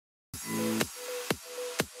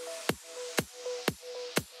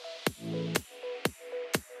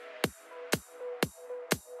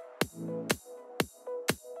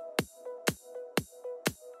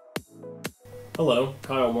Hello,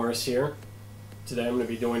 Kyle Morris here. Today I'm going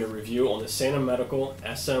to be doing a review on the Santa Medical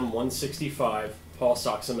SM165 pulse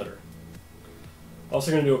oximeter. Also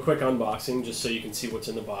going to do a quick unboxing just so you can see what's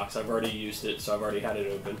in the box. I've already used it, so I've already had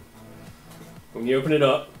it open. When you open it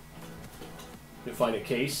up, you'll find a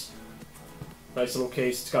case. Nice little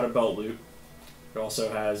case. It's got a belt loop. It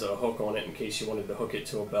also has a hook on it in case you wanted to hook it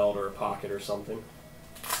to a belt or a pocket or something.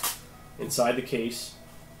 Inside the case,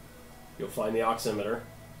 you'll find the oximeter.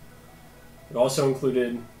 It also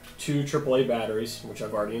included 2 AAA batteries, which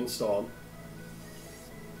I've already installed.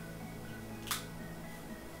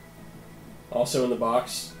 Also in the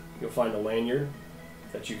box, you'll find a lanyard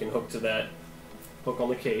that you can hook to that hook on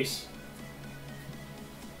the case.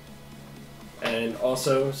 And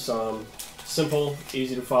also some simple,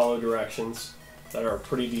 easy to follow directions that are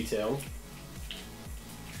pretty detailed.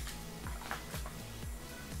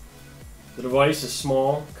 The device is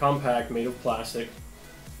small, compact, made of plastic.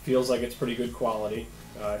 Feels like it's pretty good quality.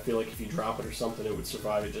 I feel like if you drop it or something, it would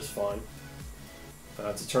survive it just fine.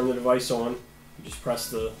 To turn the device on, you just press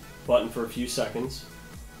the button for a few seconds.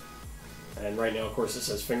 And right now, of course, it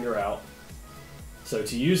says finger out. So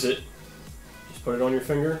to use it, just put it on your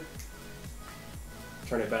finger,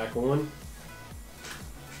 turn it back on,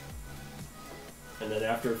 and then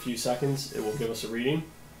after a few seconds, it will give us a reading.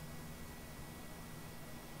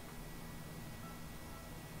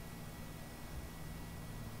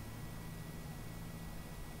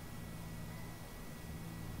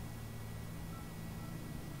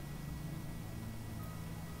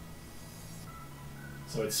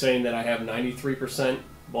 So it's saying that I have 93%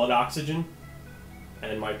 blood oxygen,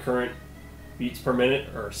 and my current beats per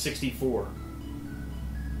minute are 64.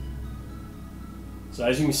 So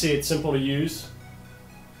as you can see, it's simple to use.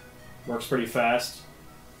 Works pretty fast.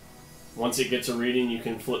 Once it gets a reading, you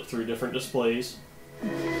can flip through different displays.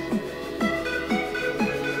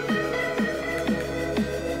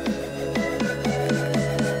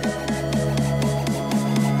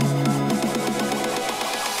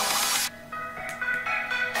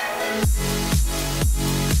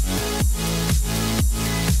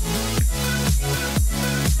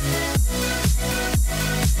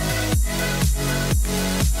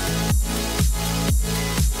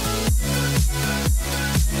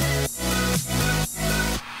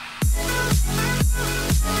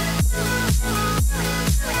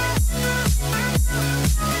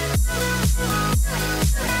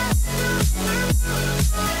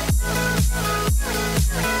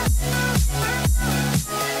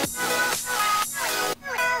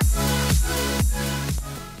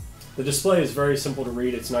 The display is very simple to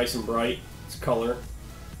read. It's nice and bright. It's color.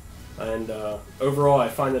 And overall, I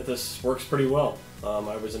find that this works pretty well.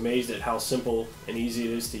 I was amazed at how simple and easy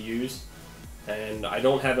it is to use. And I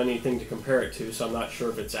don't have anything to compare it to, so I'm not sure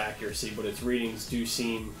if its accuracy, but its readings do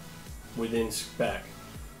seem within spec.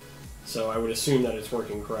 So I would assume that it's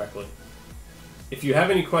working correctly. If you have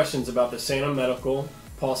any questions about the Santa Medical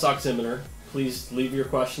pulse oximeter, please leave your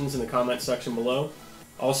questions in the comment section below.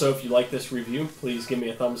 Also, if you like this review, please give me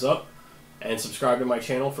a thumbs up and subscribe to my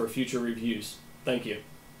channel for future reviews. Thank you.